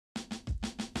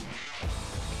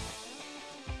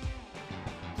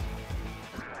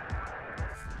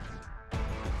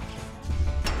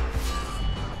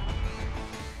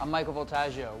I'm Michael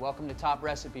Voltaggio. Welcome to Top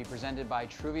Recipe, presented by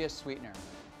Truvia Sweetener.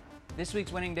 This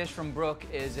week's winning dish from Brooke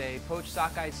is a poached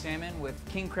sockeye salmon with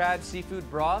king crab seafood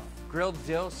broth, grilled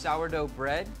dill sourdough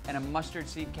bread, and a mustard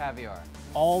seed caviar.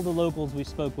 All the locals we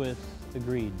spoke with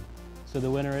agreed. So the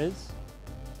winner is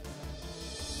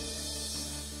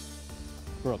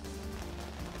Brooke.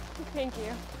 Thank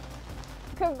you.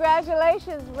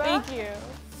 Congratulations, bro. Thank you.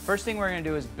 First thing we're gonna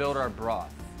do is build our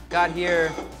broth. Got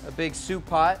here a big soup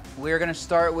pot. We're gonna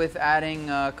start with adding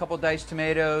a couple diced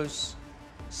tomatoes,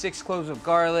 6 cloves of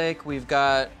garlic. We've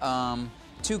got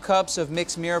 2 cups of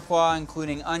mixed mirepoix,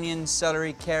 including onions,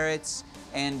 celery, carrots,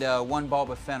 and 1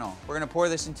 bulb of fennel. We're gonna pour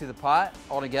this into the pot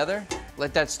all together.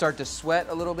 Let that start to sweat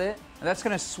a little bit. And that's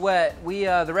gonna sweat.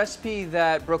 The recipe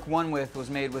that Brooke won with was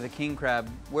made with a king crab.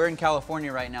 We're in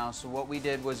California right now, so what we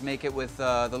did was make it with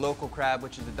the local crab,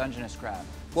 which is the Dungeness crab.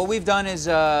 What we've done is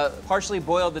partially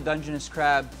boiled the Dungeness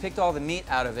crab, picked all the meat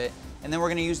out of it, and then we're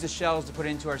gonna use the shells to put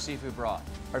into our seafood broth.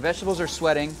 Our vegetables are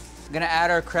sweating. I'm gonna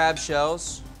add our crab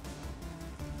shells.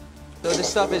 Though this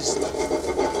stuff is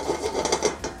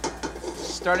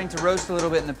starting to roast a little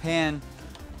bit in the pan,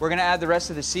 we're gonna add the rest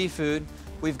of the seafood.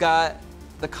 We've got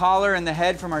the collar and the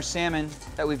head from our salmon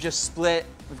that we've just split.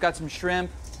 We've got some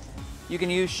shrimp. You can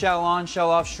use shell on,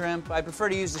 shell off shrimp. I prefer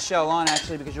to use the shell on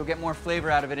actually because you'll get more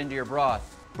flavor out of it into your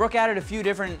broth. Brooke added a few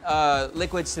different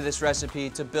liquids to this recipe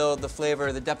to build the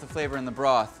flavor, the depth of flavor in the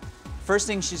broth. First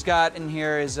thing she's got in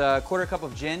here is a 1/4 cup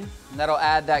of gin, and that'll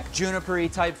add that juniper-y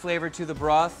type flavor to the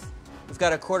broth. We've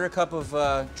got a 1/4 cup of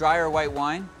drier white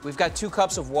wine. We've got 2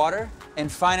 cups of water. And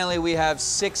finally, we have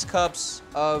 6 cups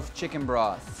of chicken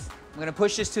broth. I'm gonna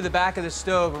push this to the back of the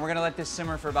stove and we're gonna let this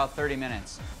simmer for about 30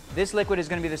 minutes. This liquid is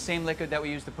gonna be the same liquid that we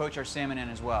use to poach our salmon in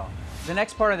as well. The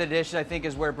next part of the dish, I think,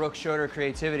 is where Brooke showed her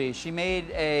creativity. She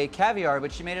made a caviar,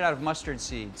 but she made it out of mustard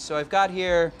seeds. So I've got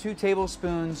here 2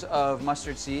 tablespoons of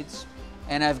mustard seeds,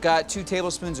 and I've got 2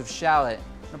 tablespoons of shallot.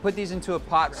 I'm gonna put these into a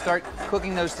pot, start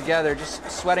cooking those together, just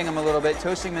sweating them a little bit,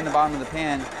 toasting them in the bottom of the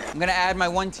pan. I'm gonna add my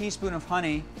 1 teaspoon of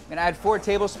honey. I'm gonna add 4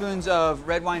 tablespoons of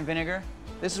red wine vinegar.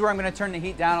 This is where I'm gonna turn the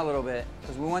heat down a little bit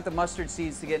because we want the mustard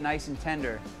seeds to get nice and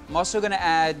tender. I'm also gonna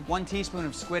add 1 teaspoon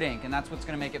of squid ink, and that's what's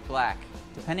gonna make it black.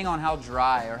 Depending on how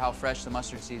dry or how fresh the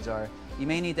mustard seeds are, you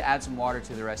may need to add some water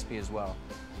to the recipe as well.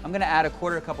 I'm gonna add a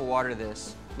 1/4 cup of water to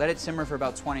this. Let it simmer for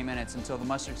about 20 minutes until the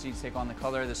mustard seeds take on the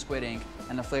color of the squid ink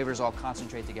and the flavors all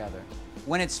concentrate together.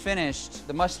 When it's finished,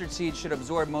 the mustard seeds should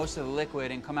absorb most of the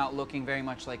liquid and come out looking very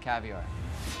much like caviar.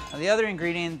 Now, the other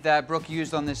ingredient that Brooke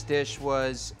used on this dish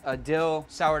was a dill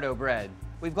sourdough bread.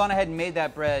 We've gone ahead and made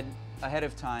that bread ahead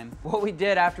of time. What we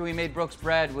did after we made Brooke's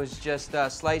bread was just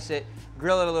slice it,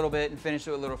 grill it a little bit, and finish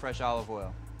it with a little fresh olive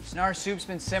oil. So now our soup's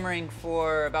been simmering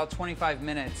for about 25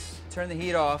 minutes. Turn the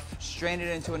heat off, strain it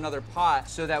into another pot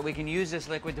so that we can use this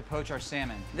liquid to poach our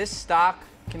salmon. This stock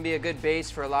can be a good base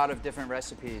for a lot of different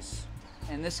recipes.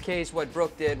 In this case, what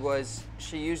Brooke did was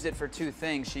she used it for 2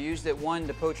 things. She used it, 1,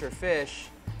 to poach her fish,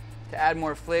 to add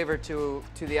more flavor to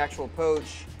the actual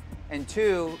poach, and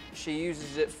 2, she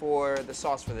uses it for the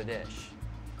sauce for the dish.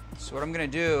 So what I'm gonna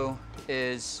do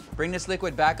is bring this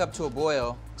liquid back up to a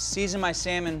boil, season my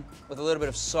salmon with a little bit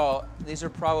of salt. These are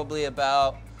probably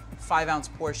about 5-ounce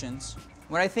portions.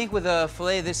 What I think with a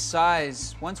fillet this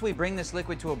size, once we bring this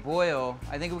liquid to a boil,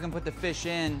 I think we can put the fish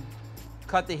in,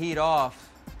 cut the heat off,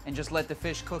 and just let the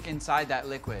fish cook inside that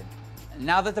liquid.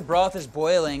 Now that the broth is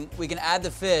boiling, we can add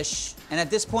the fish, and at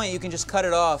this point you can just cut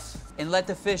it off and let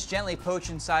the fish gently poach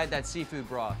inside that seafood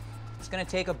broth. It's gonna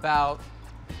take about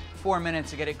 4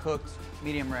 minutes to get it cooked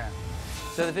medium rare.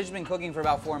 So the fish has been cooking for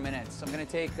about 4 minutes. I'm gonna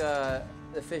take the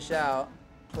fish out,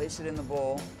 place it in the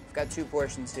bowl. I've got 2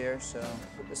 portions here, so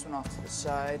put this one off to the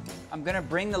side. I'm gonna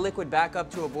bring the liquid back up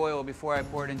to a boil before I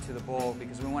pour it into the bowl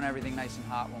because we want everything nice and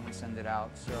hot when we send it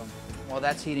out. So while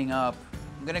that's heating up,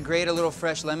 I'm gonna grate a little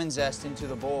fresh lemon zest into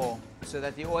the bowl so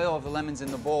that the oil of the lemons in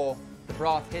the bowl, the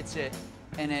broth hits it,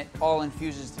 and it all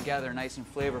infuses together nice and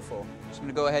flavorful. So I'm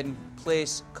gonna go ahead and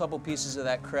place a couple pieces of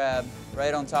that crab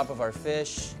right on top of our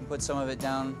fish and put some of it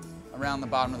down around the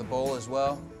bottom of the bowl as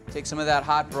well. Take some of that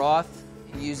hot broth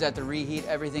and use that to reheat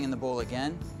everything in the bowl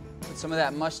again. Put some of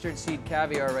that mustard seed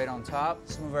caviar right on top.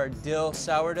 Some of our dill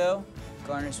sourdough,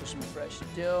 garnish with some fresh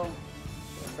dill,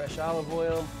 fresh olive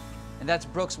oil. And that's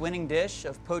Brooke's winning dish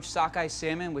of poached sockeye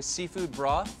salmon with seafood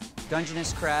broth,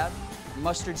 Dungeness crab,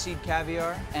 mustard seed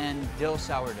caviar, and dill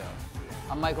sourdough.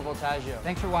 I'm Michael Voltaggio.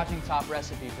 Thanks for watching Top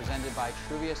Recipe, presented by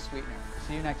Truvia Sweetener.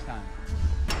 See you next time.